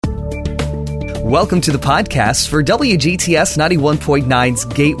Welcome to the podcast for WGTS 91.9's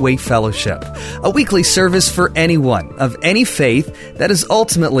Gateway Fellowship, a weekly service for anyone of any faith that is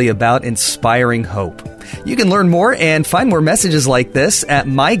ultimately about inspiring hope. You can learn more and find more messages like this at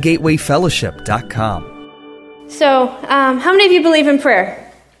mygatewayfellowship.com. So, how many of you believe in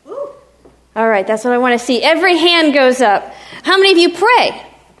prayer? All right, that's what I want to see. Every hand goes up. How many of you pray?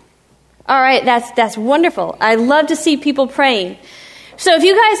 All right, that's wonderful. I love to see people praying. So if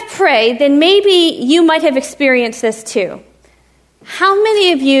you guys pray, then maybe you might have experienced this too. How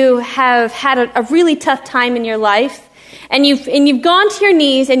many of you have had a really tough time in your life, and you've gone to your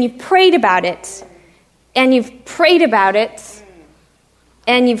knees and you've prayed about it, and you've prayed about it,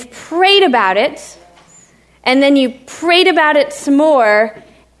 and you've prayed about it, and then you prayed about it some more,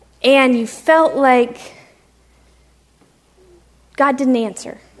 and you felt like God didn't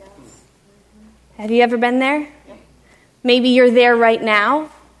answer? Have you ever been there? Maybe you're there right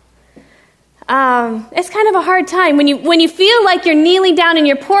now. It's kind of a hard time when you feel like you're kneeling down and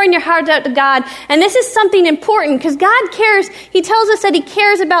you're pouring your heart out to God. And this is something important because God cares. He tells us that He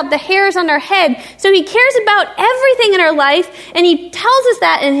cares about the hairs on our head. So He cares about everything in our life, and He tells us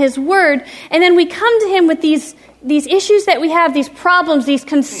that in His Word. And then we come to Him with these issues that we have, these problems, these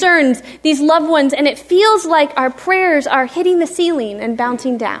concerns, these loved ones, and it feels like our prayers are hitting the ceiling and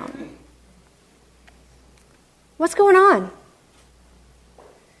bouncing down. What's going on?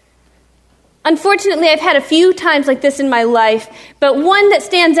 Unfortunately, I've had a few times like this in my life, but one that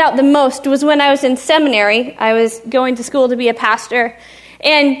stands out the most was when I was in seminary. I was going to school to be a pastor.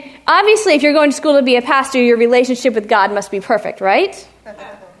 And obviously, if you're going to school to be a pastor, your relationship with God must be perfect, right?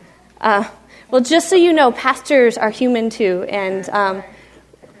 Well, just so you know, pastors are human too. And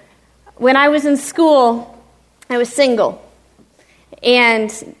when I was in school, I was single.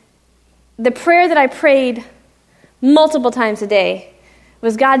 And the prayer that I prayed multiple times a day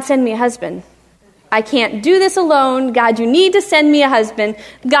was, God, send me a husband. I can't do this alone. God, you need to send me a husband.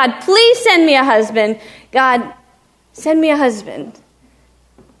 God, please send me a husband. God, send me a husband.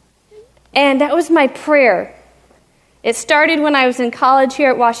 And that was my prayer. It started when I was in college here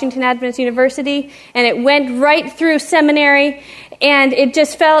at Washington Adventist University, and it went right through seminary, and it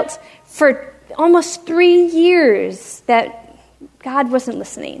just felt for almost 3 years that God wasn't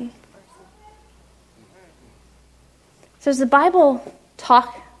listening. So does the Bible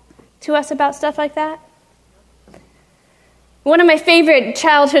talk to us about stuff like that? One of my favorite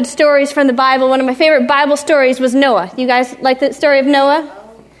childhood stories from the Bible, one of my favorite Bible stories was Noah. You guys like the story of Noah?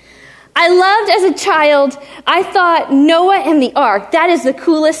 I loved as a child, I thought Noah and the ark, that is the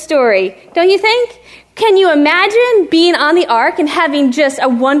coolest story. Don't you think? Can you imagine being on the ark and having just a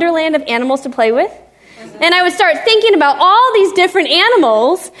wonderland of animals to play with? And I would start thinking about all these different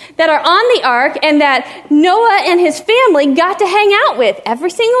animals that are on the ark and that Noah and his family got to hang out with every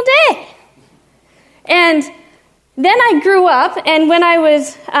single day. And then I grew up, and when I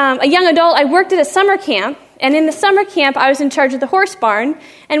was a young adult, I worked at a summer camp. And in the summer camp, I was in charge of the horse barn,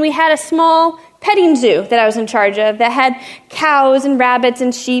 and we had a small petting zoo that I was in charge of that had cows and rabbits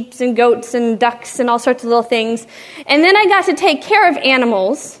and sheep and goats and ducks and all sorts of little things. And then I got to take care of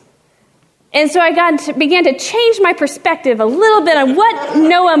animals. And so I began to change my perspective a little bit on what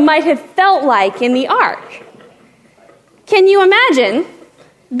Noah might have felt like in the ark. Can you imagine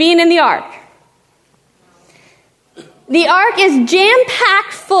being in the ark? The ark is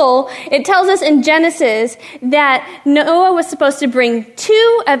jam-packed full. It tells us in Genesis that Noah was supposed to bring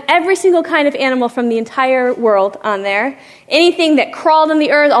 2 of every single kind of animal from the entire world on there. Anything that crawled on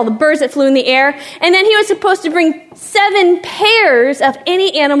the earth, all the birds that flew in the air. And then he was supposed to bring 7 pairs of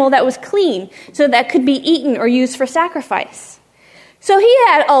any animal that was clean, so that could be eaten or used for sacrifice. So he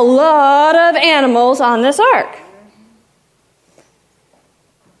had a lot of animals on this ark.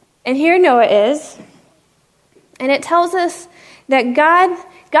 And here Noah is. And it tells us that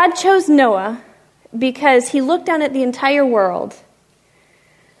God chose Noah because He looked down at the entire world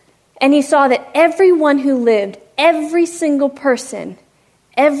and He saw that everyone who lived, every single person,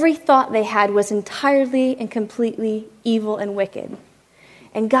 every thought they had was entirely and completely evil and wicked.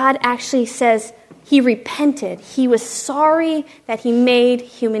 And God actually says He repented. He was sorry that He made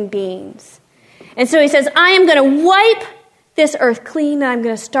human beings. And so He says, I am going to wipe this earth clean, and I'm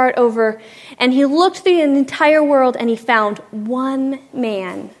going to start over. And He looked through the entire world, and He found one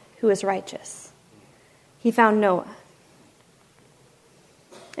man who was righteous. He found Noah.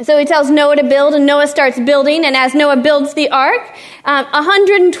 And so He tells Noah to build, and Noah starts building. And as Noah builds the ark,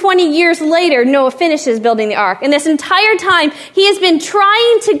 120 years later, Noah finishes building the ark. And this entire time, he has been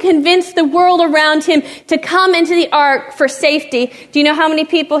trying to convince the world around him to come into the ark for safety. Do you know how many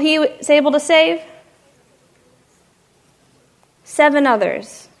people he was able to save? 7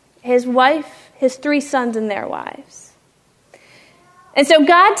 others. His wife, his 3 sons and their wives. And so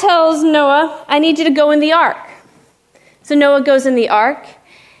God tells Noah, I need you to go in the ark. So Noah goes in the ark.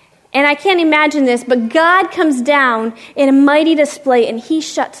 And I can't imagine this, but God comes down in a mighty display and he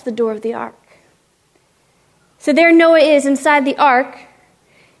shuts the door of the ark. So there Noah is inside the ark.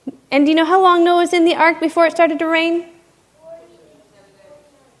 And do you know how long Noah was in the ark before it started to rain?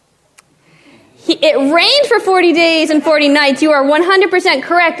 It rained for 40 days and 40 nights. You are 100%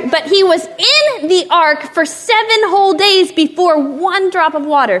 correct. But he was in the ark for 7 whole days before 1 drop of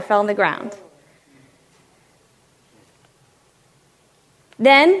water fell on the ground.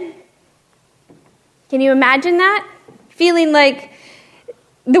 Then, can you imagine that? Feeling like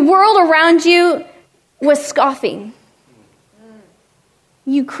the world around you was scoffing.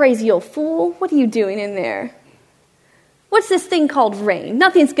 You crazy old fool, what are you doing in there? What's this thing called rain?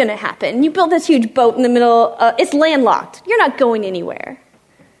 Nothing's going to happen. You built this huge boat in the middle. It's landlocked. You're not going anywhere.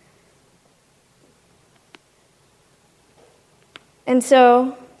 And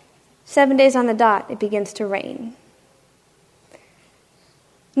so, 7 days on the dot, it begins to rain.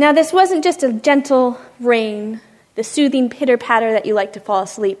 Now, this wasn't just a gentle rain, the soothing pitter-patter that you like to fall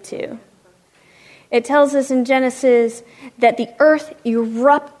asleep to. It tells us in Genesis that the earth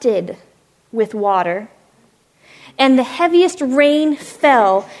erupted with water, and the heaviest rain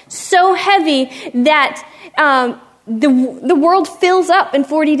fell, so heavy that the world fills up in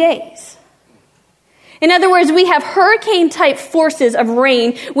 40 days. In other words, we have hurricane-type forces of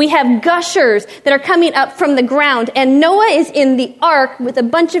rain. We have gushers that are coming up from the ground. And Noah is in the ark with a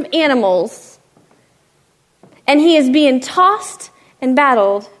bunch of animals. And he is being tossed and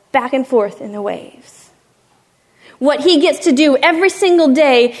battled back and forth in the waves. What he gets to do every single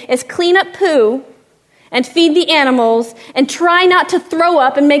day is clean up poo and feed the animals and try not to throw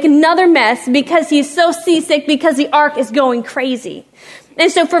up and make another mess because he's so seasick because the ark is going crazy. And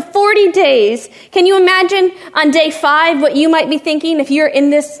so for 40 days, can you imagine on day 5 what you might be thinking if you're in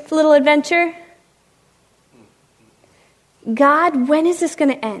this little adventure? God, when is this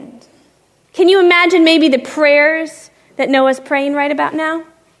going to end? Can you imagine maybe the prayers that Noah's praying right about now?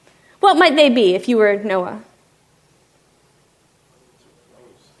 What might they be if you were Noah?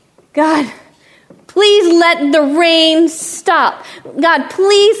 God, please let the rain stop. God,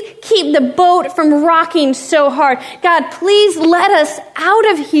 please keep the boat from rocking so hard. God, please let us out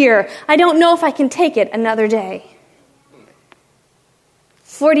of here. I don't know if I can take it another day.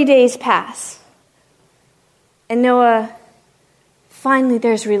 40 days pass. And Noah, finally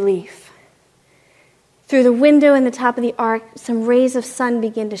there's relief. Through the window in the top of the ark, some rays of sun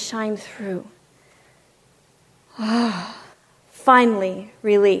begin to shine through. Finally,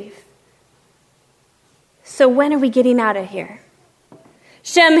 relief. So when are we getting out of here?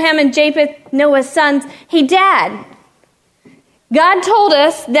 Shem, Ham, and Japheth, Noah's sons. Hey, Dad, God told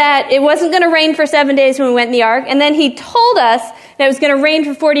us that it wasn't going to rain for 7 days when we went in the ark, and then he told us that it was going to rain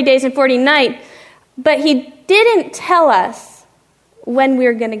for 40 days and 40 nights, but he didn't tell us when we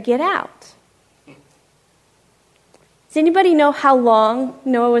were going to get out. Does anybody know how long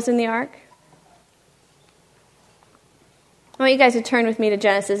Noah was in the ark? I want you guys to turn with me to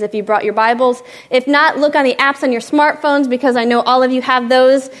Genesis if you brought your Bibles. If not, look on the apps on your smartphones because I know all of you have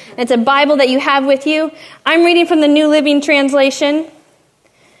those. It's a Bible that you have with you. I'm reading from the New Living Translation.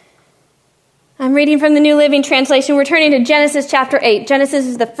 We're turning to Genesis chapter 8. Genesis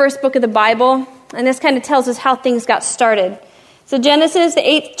is the first book of the Bible, and this kind of tells us how things got started. So Genesis, the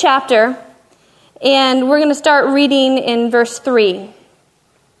 8th chapter, and we're going to start reading in verse 3.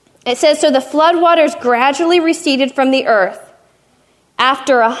 It says, So the floodwaters gradually receded from the earth.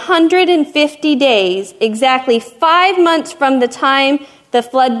 After 150 days, exactly 5 months from the time the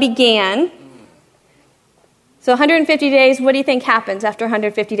flood began. So 150 days, what do you think happens after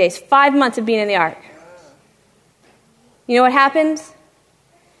 150 days? 5 months of being in the ark. You know what happens?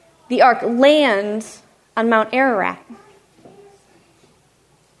 The ark lands on Mount Ararat.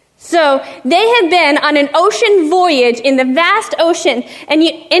 So they have been on an ocean voyage in the vast ocean. And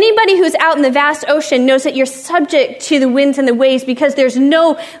anybody who's out in the vast ocean knows that you're subject to the winds and the waves because there's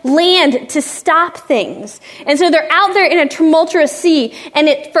no land to stop things. And so they're out there in a tumultuous sea. And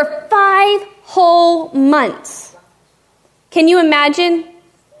it for 5 whole months. Can you imagine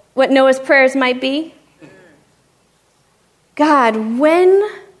what Noah's prayers might be? God, when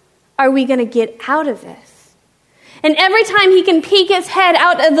are we going to get out of this? And every time he can peek his head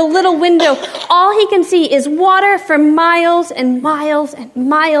out of the little window, all he can see is water for miles and miles and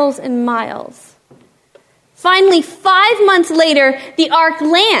miles and miles. Finally, 5 months later, the ark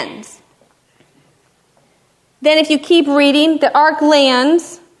lands. Then if you keep reading, the ark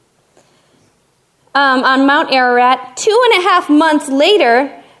lands on Mount Ararat. 2.5 months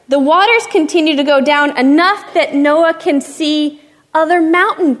later, The waters continue to go down enough that Noah can see other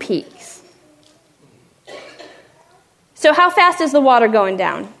mountain peaks. So how fast is the water going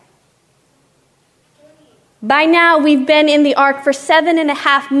down? By now, we've been in the ark for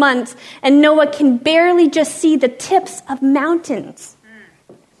 7.5 months, and Noah can barely just see the tips of mountains.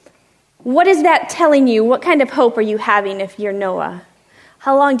 What is that telling you? What kind of hope are you having if you're Noah?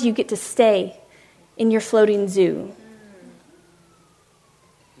 How long do you get to stay in your floating zoo?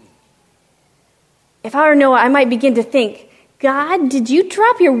 If I were Noah, I might begin to think, God, did you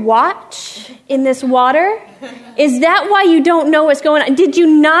drop your watch in this water? Is that why you don't know what's going on? Did you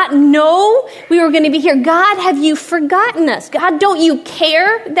not know we were going to be here? God, have you forgotten us? God, don't you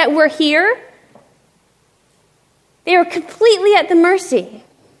care that we're here? They are completely at the mercy.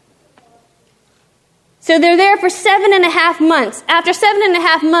 So they're there for 7.5 months. After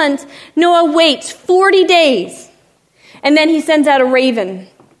 7.5 months, Noah waits 40 days. And then he sends out a raven.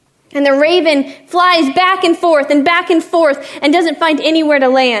 And the raven flies back and forth and doesn't find anywhere to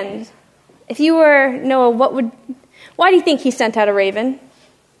land. If you were Noah, why do you think he sent out a raven?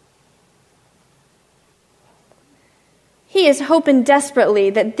 He is hoping desperately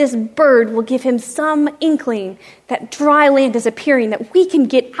that this bird will give him some inkling that dry land is appearing, that we can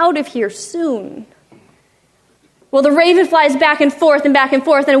get out of here soon. Well, the raven flies back and forth,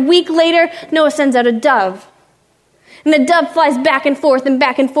 and a week later, Noah sends out a dove. And the dove flies back and forth, and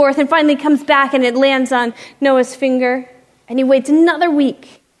finally comes back, and it lands on Noah's finger. And he waits another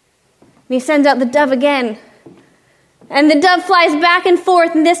week. And he sends out the dove again. And the dove flies back and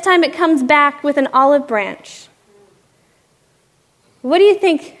forth, and this time it comes back with an olive branch. What do you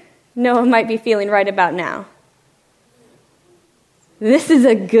think Noah might be feeling right about now? This is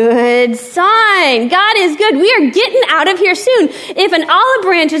a good sign. God is good. We are getting out of here soon. If an olive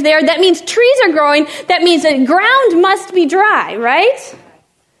branch is there, that means trees are growing. That means the ground must be dry, right?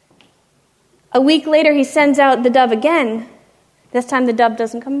 A week later, he sends out the dove again. This time the dove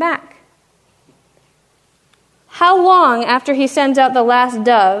doesn't come back. How long after he sends out the last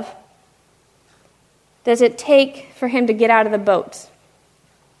dove does it take for him to get out of the boat?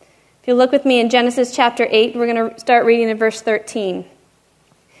 If you look with me in Genesis chapter 8, we're going to start reading in verse 13.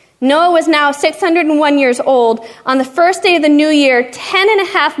 Noah was now 601 years old. On the first day of the new year,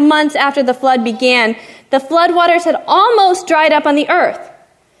 10.5 months after the flood began, the flood waters had almost dried up on the earth.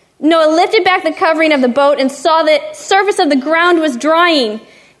 Noah lifted back the covering of the boat and saw the surface of the ground was drying.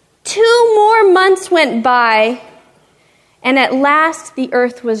 2 more months went by, and at last the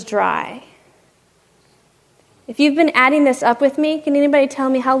earth was dry. If you've been adding this up with me, can anybody tell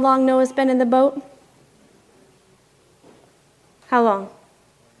me how long Noah's been in the boat? How long?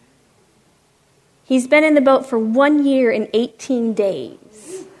 He's been in the boat for 1 year and 18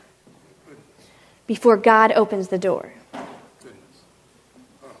 days before God opens the door.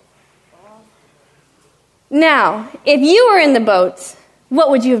 Now, if you were in the boat,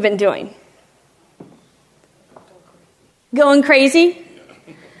 what would you have been doing? Going crazy?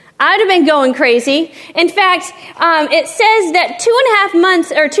 I would have been going crazy. In fact, it says that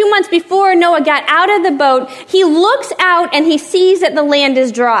 2 months before Noah got out of the boat, he looks out and he sees that the land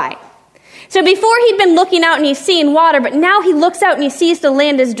is dry. So before he'd been looking out and he's seeing water, but now he looks out and he sees the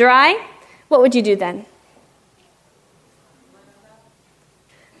land is dry. What would you do then?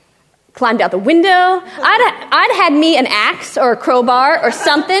 Climbed out the window. I'd had me an axe or a crowbar or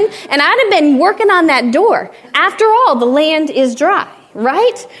something, and I'd have been working on that door. After all, the land is dry,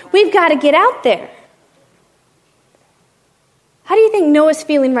 right? We've got to get out there. How do you think Noah's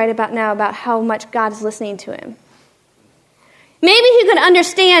feeling right about now about how much God is listening to him? Maybe he could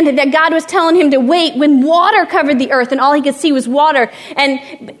understand that God was telling him to wait when water covered the earth and all he could see was water. And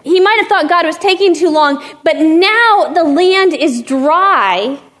he might have thought God was taking too long, but now the land is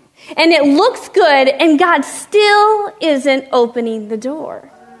dry and it looks good and God still isn't opening the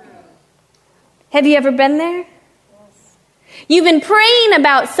door. Have you ever been there? You've been praying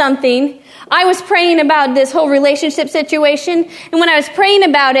about something. I was praying about this whole relationship situation, and when I was praying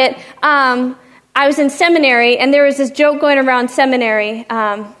about it, I was in seminary, and there was this joke going around seminary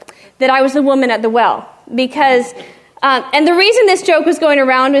that I was the woman at the well. Because, and the reason this joke was going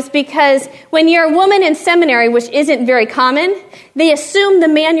around was because when you're a woman in seminary, which isn't very common, they assume the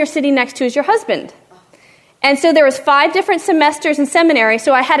man you're sitting next to is your husband. And so there was 5 different semesters in seminary,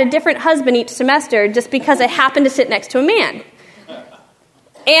 so I had a different husband each semester just because I happened to sit next to a man.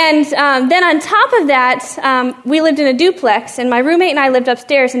 And then on top of that, we lived in a duplex, and my roommate and I lived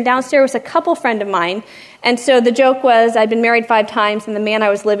upstairs, and downstairs was a couple friend of mine. And so the joke was I'd been married 5 times, and the man I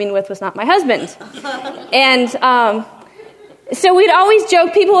was living with was not my husband. And So we'd always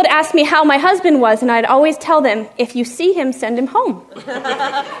joke, people would ask me how my husband was, and I'd always tell them, if you see him, send him home.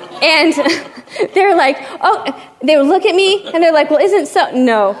 And they're like, oh, they would look at me, and they're like, well, isn't so?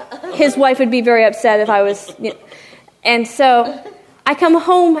 No, his wife would be very upset if I was, And so I come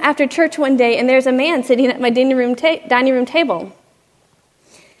home after church one day, and there's a man sitting at my dining room table.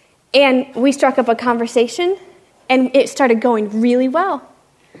 And we struck up a conversation, and it started going really well.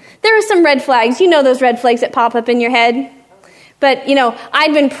 There were some red flags. You know those red flags that pop up in your head? But,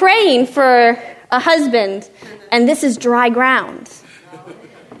 I'd been praying for a husband, and this is dry ground.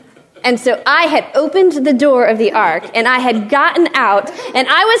 And so I had opened the door of the ark, and I had gotten out, and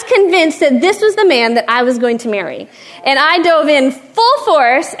I was convinced that this was the man that I was going to marry. And I dove in full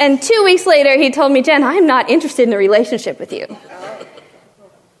force, and 2 weeks later he told me, Jen, I'm not interested in a relationship with you.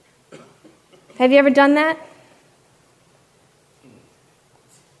 Have you ever done that?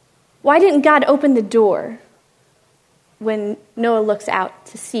 Why didn't God open the door when Noah looks out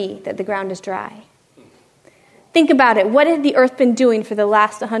to see that the ground is dry? Think about it. What had the earth been doing for the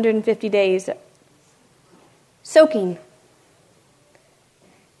last 150 days? Soaking.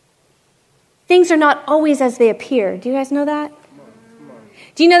 Things are not always as they appear. Do you guys know that?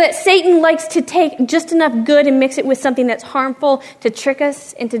 Do you know that Satan likes to take just enough good and mix it with something that's harmful to trick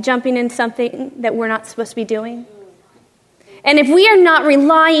us into jumping in something that we're not supposed to be doing? And if we are not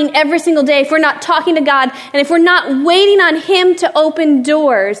relying every single day, if we're not talking to God, and if we're not waiting on Him to open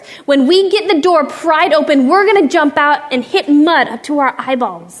doors, when we get the door pried open, we're going to jump out and hit mud up to our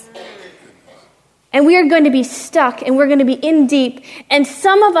eyeballs. And we are going to be stuck, and we're going to be in deep, and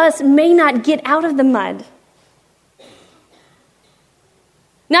some of us may not get out of the mud.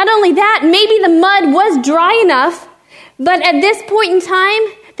 Not only that, maybe the mud was dry enough, but at this point in time,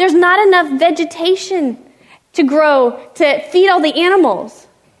 there's not enough vegetation to grow, to feed all the animals.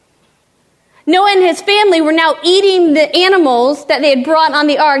 Noah and his family were now eating the animals that they had brought on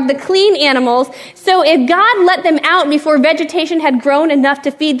the ark, the clean animals. So if God let them out before vegetation had grown enough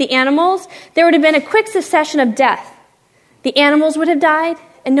to feed the animals, there would have been a quick succession of death. The animals would have died,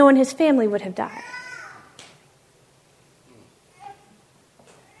 and Noah and his family would have died.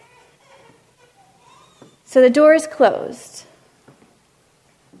 So the door is closed.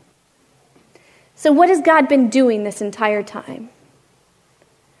 So what has God been doing this entire time?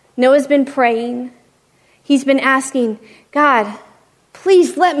 Noah's been praying. He's been asking, God,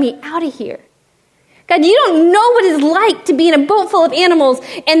 please let me out of here. God, you don't know what it's like to be in a boat full of animals.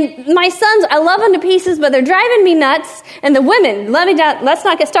 And my sons, I love them to pieces, but they're driving me nuts. And the women, let's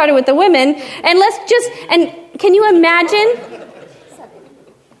not get started with the women. And can you imagine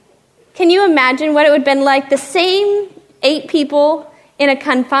what it would have been like? The same 8 people in a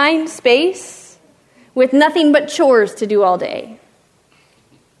confined space with nothing but chores to do all day.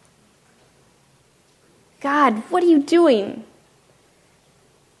 God, what are you doing?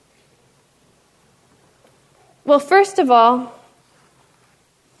 Well, first of all,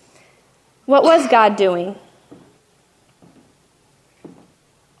 what was God doing?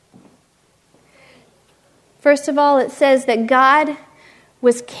 First of all, it says that God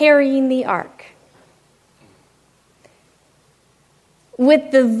was carrying the ark.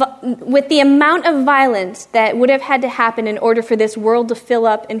 With the amount of violence that would have had to happen in order for this world to fill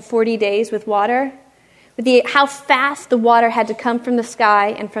up in 40 days with water, how fast the water had to come from the sky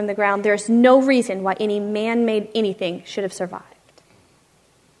and from the ground, there's no reason why any man-made anything should have survived.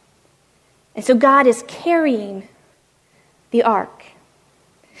 And so God is carrying the ark.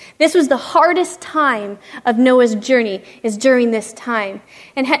 This was the hardest time of Noah's journey, is during this time.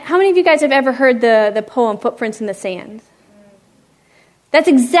 And how many of you guys have ever heard the poem Footprints in the Sand? That's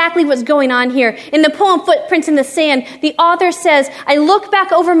exactly what's going on here. In the poem Footprints in the Sand, the author says, I look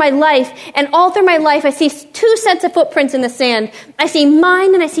back over my life, and all through my life I see 2 sets of footprints in the sand. I see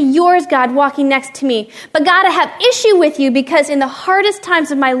mine and I see yours, God, walking next to me. But God, I have issue with you because in the hardest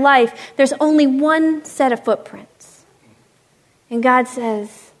times of my life, there's only 1 set of footprints. And God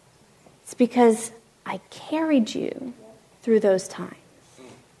says, it's because I carried you through those times.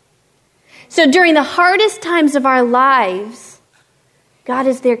 So during the hardest times of our lives, God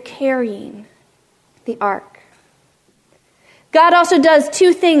is there carrying the ark. God also does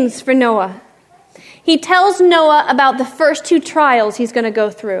 2 things for Noah. He tells Noah about the first 2 trials he's going to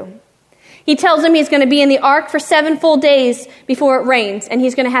go through. He tells him he's going to be in the ark for 7 full days before it rains, and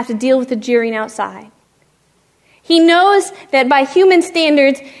he's going to have to deal with the jeering outside. He knows that by human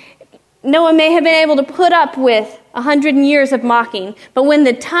standards, Noah may have been able to put up with 100 years of mocking, but when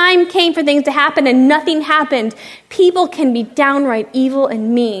the time came for things to happen and nothing happened, people can be downright evil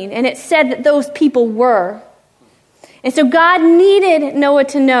and mean, and it said that those people were. And so God needed Noah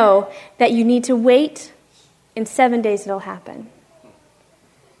to know that you need to wait In 7 days it'll happen.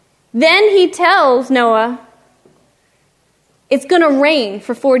 Then he tells Noah, it's going to rain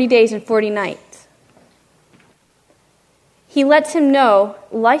for 40 days and 40 nights. He lets him know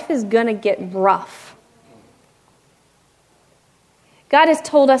life is going to get rough. God has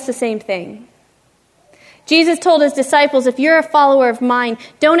told us the same thing. Jesus told his disciples, if you're a follower of mine,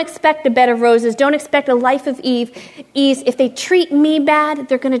 don't expect a bed of roses. Don't expect a life of ease. If they treat me bad,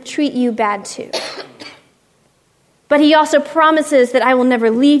 they're going to treat you bad too. But he also promises that I will never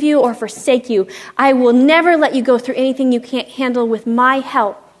leave you or forsake you. I will never let you go through anything you can't handle with my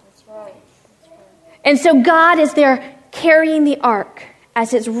help. That's right. And so God is there carrying the ark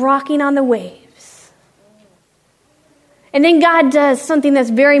as it's rocking on the waves. And then God does something that's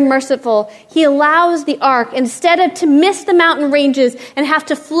very merciful. He allows the ark, instead of to miss the mountain ranges and have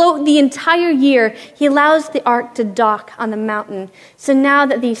to float the entire year, he allows the ark to dock on the mountain. So now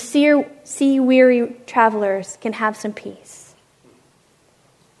that these sea-weary travelers can have some peace.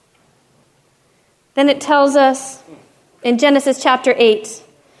 Then it tells us in Genesis chapter 8,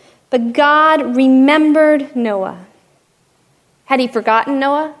 but God remembered Noah. Had he forgotten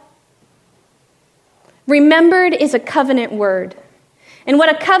Noah? Remembered is a covenant word. And what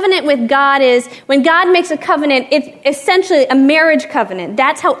a covenant with God is, when God makes a covenant, it's essentially a marriage covenant.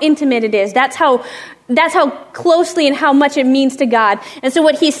 That's how intimate it is. That's how closely and how much it means to God. And so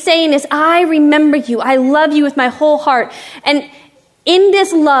what he's saying is, I remember you. I love you with my whole heart. And in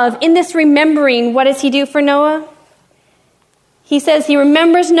this love, in this remembering, what does he do for Noah? He says he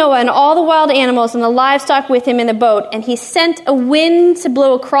remembers Noah and all the wild animals and the livestock with him in the boat, and he sent a wind to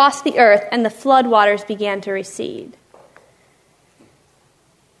blow across the earth, and the flood waters began to recede.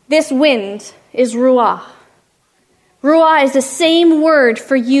 This wind is ruah. Ruah is the same word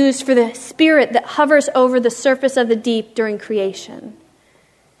used for the spirit that hovers over the surface of the deep during creation.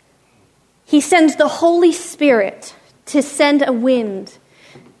 He sends the Holy Spirit to send a wind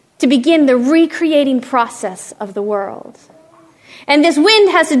to begin the recreating process of the world. And this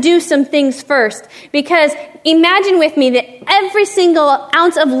wind has to do some things first, because imagine with me that every single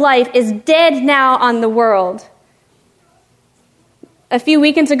ounce of life is dead now on the world. A few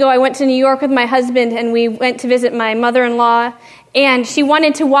weekends ago, I went to New York with my husband, and we went to visit my mother-in-law, and she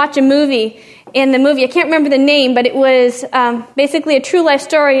wanted to watch a movie. In the movie, I can't remember the name, but it was basically a true life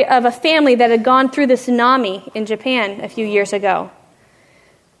story of a family that had gone through the tsunami in Japan a few years ago.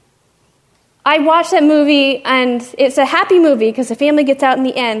 I watched that movie, and it's a happy movie because the family gets out in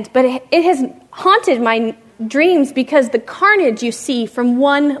the end, but it has haunted my dreams because the carnage you see from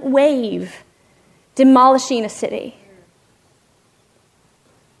one wave demolishing a city.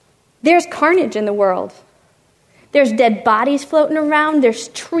 There's carnage in the world. There's dead bodies floating around. There's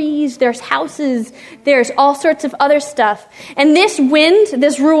trees. There's houses. There's all sorts of other stuff. And this wind,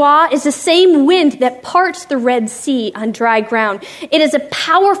 this ruah, is the same wind that parts the Red Sea on dry ground. It is a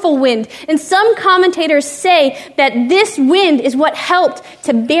powerful wind. And some commentators say that this wind is what helped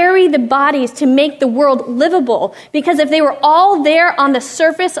to bury the bodies to make the world livable. Because if they were all there on the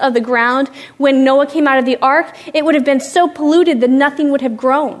surface of the ground when Noah came out of the ark, it would have been so polluted that nothing would have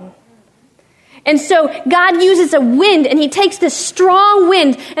grown. And so God uses a wind, and he takes this strong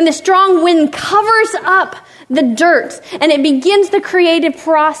wind, and the strong wind covers up the dirt, and it begins the creative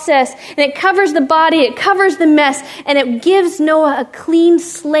process, and it covers the body, it covers the mess, and it gives Noah a clean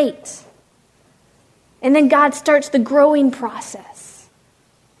slate. And then God starts the growing process.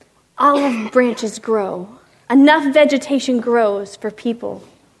 Olive branches grow. Enough vegetation grows for people.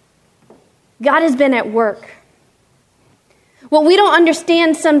 God has been at work. What we don't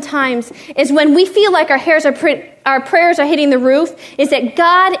understand sometimes is when we feel like our prayers are hitting the roof, is that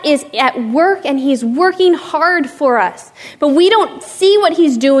God is at work and he's working hard for us. But we don't see what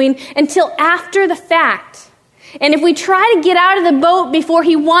he's doing until after the fact. And if we try to get out of the boat before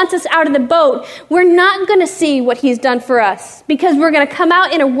he wants us out of the boat, we're not going to see what he's done for us, because we're going to come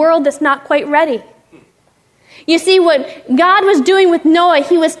out in a world that's not quite ready. You see, what God was doing with Noah,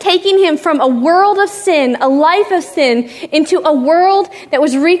 he was taking him from a world of sin, a life of sin, into a world that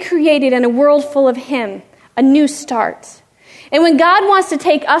was recreated and a world full of him, a new start. And when God wants to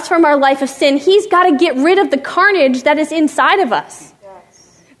take us from our life of sin, he's got to get rid of the carnage that is inside of us.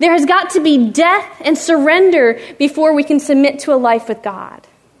 Yes. There has got to be death and surrender before we can submit to a life with God.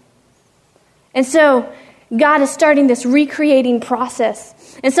 And so God is starting this recreating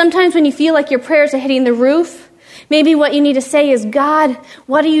process. And sometimes when you feel like your prayers are hitting the roof, maybe what you need to say is, God,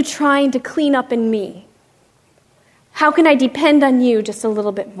 what are you trying to clean up in me? How can I depend on you just a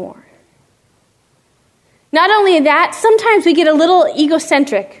little bit more? Not only that, sometimes we get a little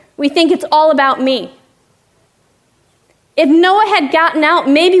egocentric. We think it's all about me. If Noah had gotten out,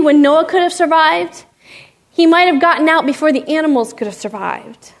 maybe when Noah could have survived, He might have gotten out before the animals could have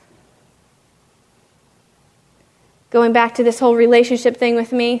survived. Going back to this whole relationship thing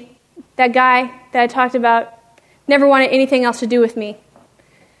with me, that guy that I talked about never wanted anything else to do with me.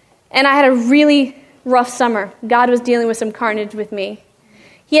 And I had a really rough summer. God was dealing with some carnage with me.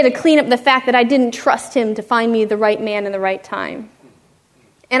 He had to clean up the fact that I didn't trust him to find me the right man in the right time.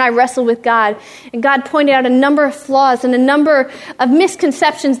 And I wrestled with God. And God pointed out a number of flaws and a number of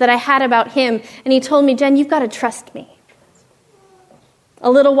misconceptions that I had about him. And he told me, Jen, you've got to trust me. A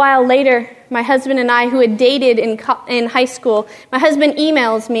little while later, my husband and I, who had dated in high school, my husband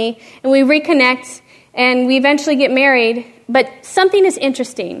emails me, and we reconnect, and we eventually get married. But something is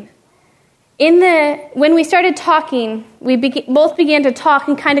interesting. When we started talking, we both began to talk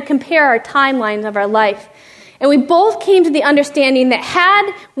and kind of compare our timelines of our life. And we both came to the understanding that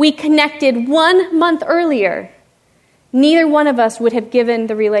had we connected 1 month earlier, neither one of us would have given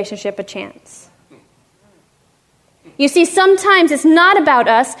the relationship a chance. You see, sometimes it's not about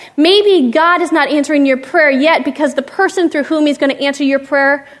us. Maybe God is not answering your prayer yet because the person through whom he's going to answer your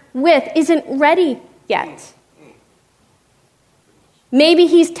prayer with isn't ready yet. Maybe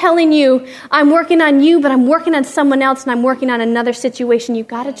he's telling you, I'm working on you, but I'm working on someone else and I'm working on another situation. You've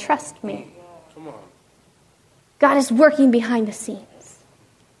got to trust me. God is working behind the scenes.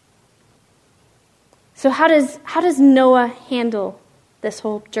 So how does Noah handle this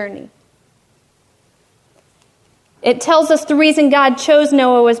whole journey? It tells us the reason God chose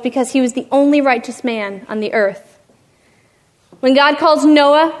Noah was because he was the only righteous man on the earth. When God calls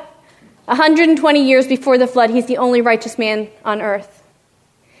Noah 120 years before the flood, he's the only righteous man on earth.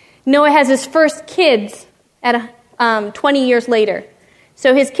 Noah has his first kids at 20 years later.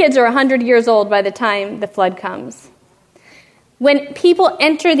 So his kids are 100 years old by the time the flood comes. When people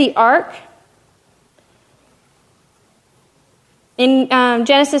enter the ark, in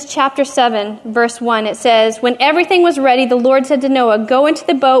Genesis chapter 7, verse 1, it says, when everything was ready, the Lord said to Noah, go into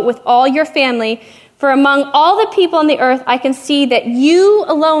the boat with all your family, for among all the people on the earth, I can see that you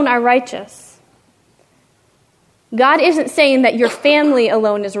alone are righteous. God isn't saying that your family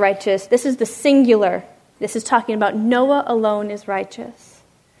alone is righteous. This is the singular. This is talking about Noah alone is righteous.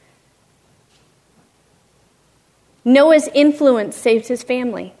 Noah's influence saves his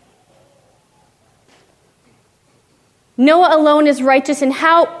family. Noah alone is righteous, and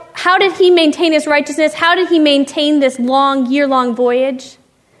how did he maintain his righteousness? How did he maintain this year-long voyage?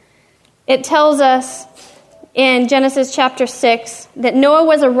 It tells us in Genesis chapter 6 that Noah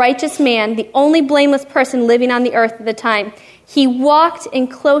was a righteous man, the only blameless person living on the earth at the time. He walked in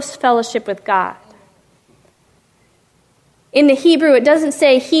close fellowship with God. In the Hebrew, it doesn't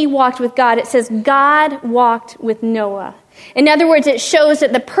say he walked with God. It says God walked with Noah. In other words, it shows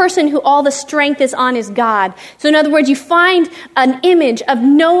that the person who all the strength is on is God. So in other words, you find an image of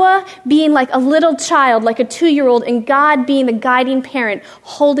Noah being like a little child, like a 2-year-old, and God being the guiding parent,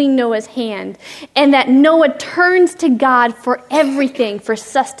 holding Noah's hand. And that Noah turns to God for everything, for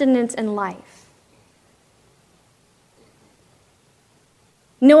sustenance and life.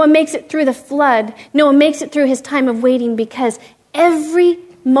 Noah makes it through the flood. Noah makes it through his time of waiting because every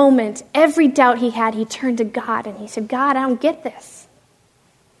moment, every doubt he had, he turned to God and he said, God, I don't get this.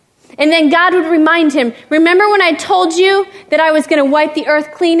 And then God would remind him, remember when I told you that I was going to wipe the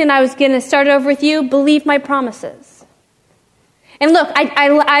earth clean and I was going to start over with you? Believe my promises. And look,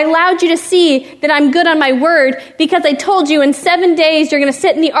 I allowed you to see that I'm good on my word because I told you in 7 days you're going to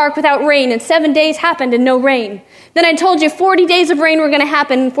sit in the ark without rain, and 7 days happened and no rain. Then I told you 40 days of rain were going to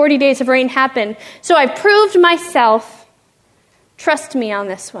happen, and 40 days of rain happened. So I proved myself. Trust me on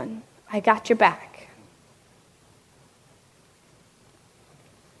this one. I got your back.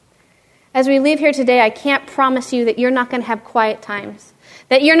 As we leave here today, I can't promise you that you're not going to have quiet times,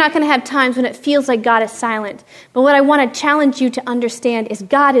 that you're not going to have times when it feels like God is silent. But what I want to challenge you to understand is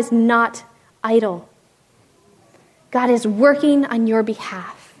God is not idle. God is working on your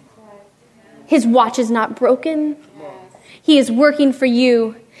behalf. His watch is not broken. He is working for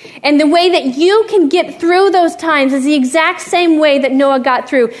you. And the way that you can get through those times is the exact same way that Noah got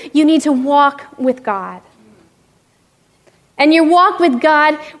through. You need to walk with God. And your walk with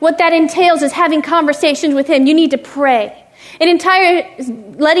God, what that entails is having conversations with Him. You need to pray.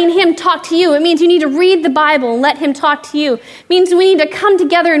 Letting Him talk to you. It means you need to read the Bible and let Him talk to you. It means we need to come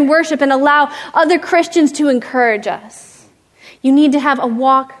together and worship and allow other Christians to encourage us. You need to have a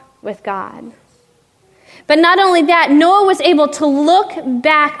walk with God. But not only that, Noah was able to look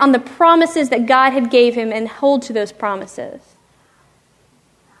back on the promises that God had gave him and hold to those promises.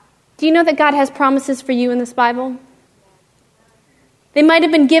 Do you know that God has promises for you in this Bible? They might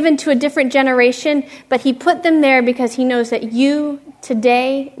have been given to a different generation, but He put them there because He knows that you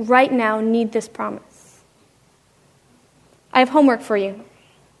today, right now, need this promise. I have homework for you.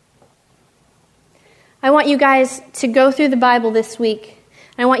 I want you guys to go through the Bible this week.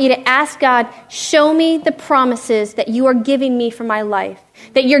 And I want you to ask God, show me the promises that you are giving me for my life,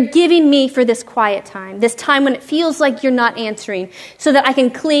 that you're giving me for this quiet time, this time when it feels like you're not answering, so that I can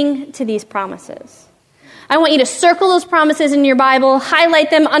cling to these promises. I want you to circle those promises in your Bible,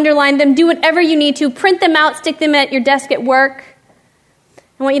 highlight them, underline them, do whatever you need to, print them out, stick them at your desk at work.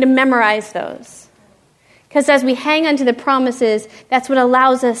 I want you to memorize those. Because as we hang on to the promises, that's what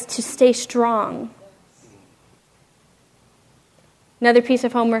allows us to stay strong. Another piece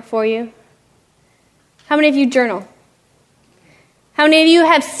of homework for you. How many of you journal? How many of you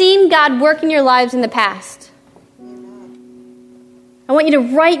have seen God work in your lives in the past? I want you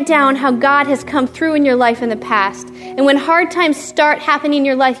to write down how God has come through in your life in the past. And when hard times start happening in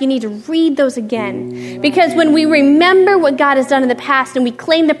your life, you need to read those again. Because when we remember what God has done in the past and we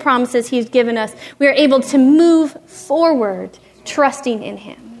claim the promises He's given us, we are able to move forward, trusting in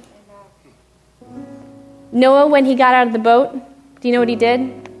Him. Noah, when he got out of the boat, do you know what he did?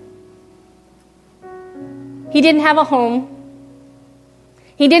 He didn't have a home.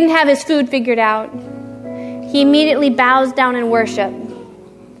 He didn't have his food figured out. He immediately bows down in worship.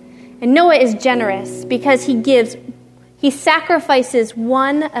 And Noah is generous because he sacrifices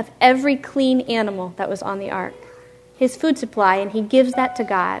one of every clean animal that was on the ark, his food supply, and he gives that to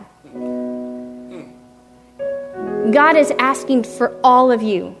God. God is asking for all of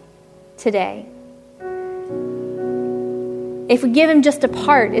you today. If we give Him just a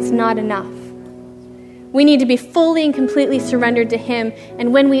part, it's not enough. We need to be fully and completely surrendered to Him.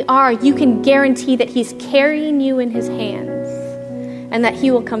 And when we are, you can guarantee that He's carrying you in His hands and that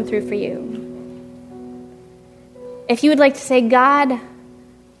He will come through for you. If you would like to say, God,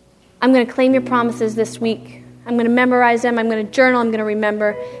 I'm going to claim your promises this week. I'm going to memorize them. I'm going to journal. I'm going to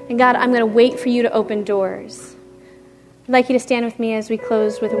remember. And God, I'm going to wait for you to open doors. I'd like you to stand with me as we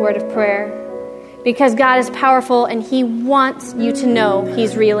close with a word of prayer. Because God is powerful and He wants you to know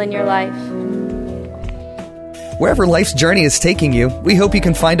He's real in your life. Wherever life's journey is taking you, we hope you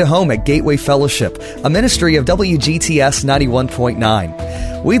can find a home at Gateway Fellowship, a ministry of WGTS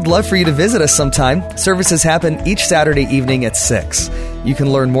 91.9. We'd love for you to visit us sometime. Services happen each Saturday evening at 6. You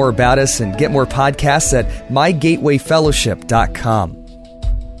can learn more about us and get more podcasts at mygatewayfellowship.com.